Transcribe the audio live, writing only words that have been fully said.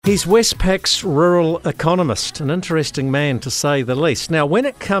He's Westpac's rural economist, an interesting man to say the least. Now, when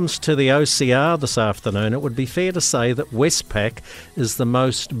it comes to the OCR this afternoon, it would be fair to say that Westpac is the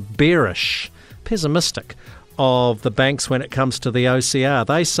most bearish, pessimistic of the banks when it comes to the OCR.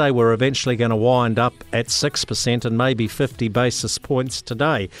 They say we're eventually going to wind up at 6% and maybe 50 basis points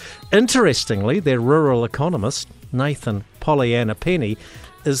today. Interestingly, their rural economist, Nathan Pollyanna Penny,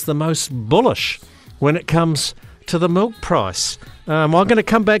 is the most bullish when it comes to the milk price. I'm going to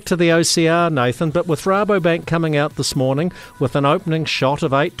come back to the OCR, Nathan, but with Rabobank coming out this morning with an opening shot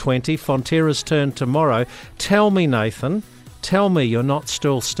of 8.20, Fonterra's turn tomorrow. Tell me, Nathan, tell me you're not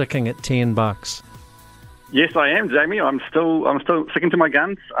still sticking at $10. Yes, I am, Jamie. I'm still sticking to my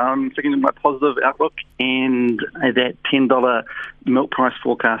guns. I'm sticking to my positive outlook, and that $10 milk price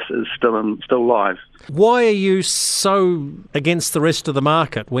forecast is still live. Why are you so against the rest of the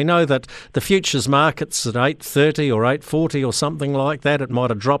market? We know that the futures market's at 8.30 or 8.40 or something like that. It might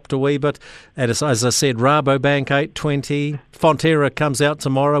have dropped a wee bit. As I said, Rabobank 8.20. Fonterra comes out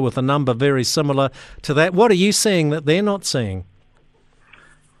tomorrow with a number very similar to that. What are you seeing that they're not seeing?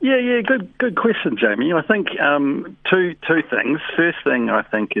 Yeah, good question, Jamie. I think two things. First thing I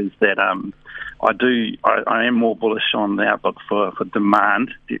think is that I am more bullish on the outlook for demand,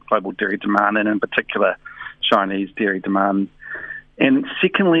 global dairy demand, and in particular Chinese dairy demand. And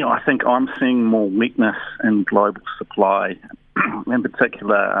secondly, I think I'm seeing more weakness in global supply. In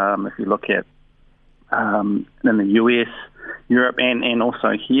particular, if you look at in the US, Europe, and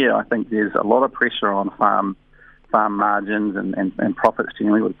also here, I think there's a lot of pressure on farm margins and profits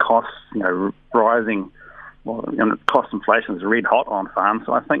generally, with costs rising. Well, cost inflation is red hot on farms,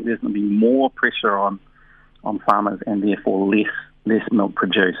 so I think there's going to be more pressure on farmers and therefore less milk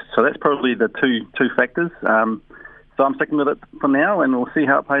produced. So that's probably the two factors. So I'm sticking with it for now, and we'll see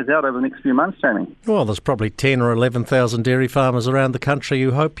how it plays out over the next few months, Jamie. Well, there's probably 10 or 11,000 dairy farmers around the country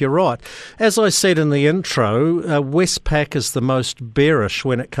who hope you're right. As I said in the intro, Westpac is the most bearish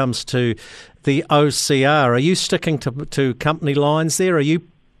when it comes to the OCR. Are you sticking to company lines there? Are you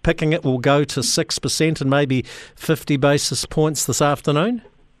picking it will go to 6% and maybe 50 basis points this afternoon?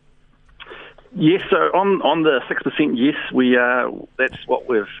 Yes, so on the 6%, yes, we are. That's what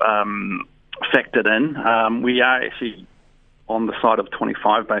we've factored in. We are actually on the side of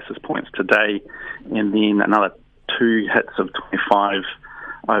 25 basis points today, and then another 2 hits of 25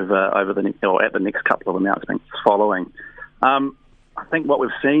 over the or at the next couple of announcements following. I think what we've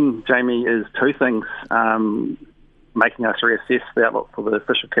seen, Jamie, is two things making us reassess the outlook for the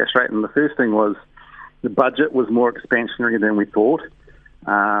official cash rate. And the first thing was the budget was more expansionary than we thought.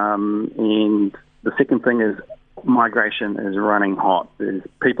 And the second thing is migration is running hot. There's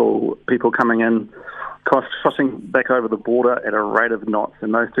people coming in, crossing back over the border at a rate of knots,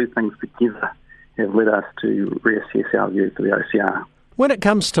 and those two things together have led us to reassess our view for the OCR. When it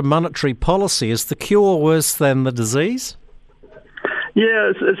comes to monetary policy, is the cure worse than the disease?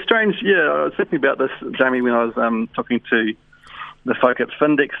 Yeah, it's strange. Yeah, I was thinking about this, Jamie, when I was talking to the folk at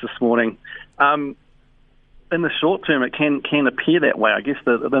Findex this morning. In the short term, it can appear that way. I guess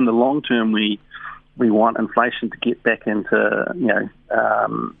that in the long term, we want inflation to get back into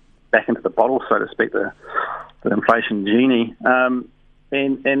back into the bottle, so to speak, the inflation genie.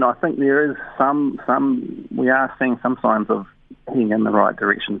 And I think there is we are seeing some signs of heading in the right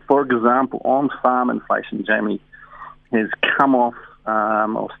direction. For example, on farm inflation, Jamie, has come off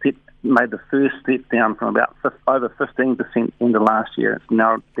made the first step down from about over 15% end of last year. It's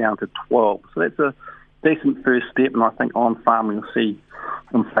now down to 12%. So that's a decent first step, and I think on farm we'll see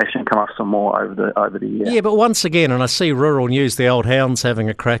inflation come off some more over the year. Yeah, but once again, and I see Rural News, the old hound's having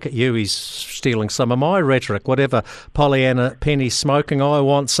a crack at you. He's stealing some of my rhetoric. Whatever Pollyanna Penny's smoking, I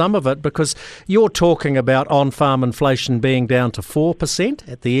want some of it, because you're talking about on-farm inflation being down to 4%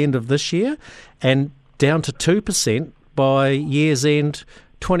 at the end of this year and down to 2% by year's end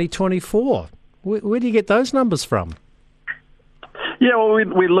 2024. Where do you get those numbers from? Yeah, well,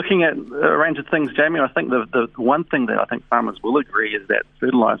 we're looking at a range of things, Jamie. I think the one thing that I think farmers will agree is that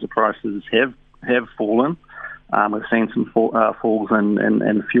fertiliser prices have fallen. We've seen some falls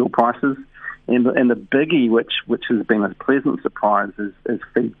in fuel prices. And the biggie, which has been a pleasant surprise, is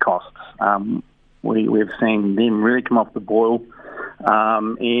feed costs. We've seen them really come off the boil.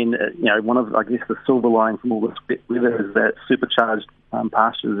 And one of, I guess, the silver lining from all this wet weather is that supercharged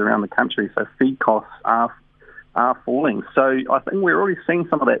pastures around the country, so feed costs are falling. So I think we're already seeing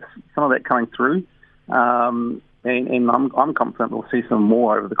some of that coming through, and I'm confident we'll see some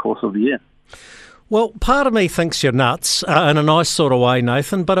more over the course of the year. Well, part of me thinks you're nuts, in a nice sort of way,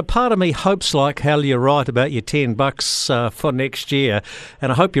 Nathan, but a part of me hopes like hell you're right about your $10 for next year,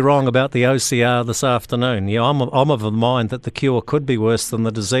 and I hope you're wrong about the OCR this afternoon. I'm of the mind that the cure could be worse than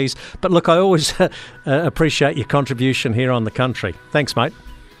the disease, but look, I always appreciate your contribution here on The Country. Thanks, mate.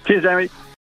 Cheers, Jamie.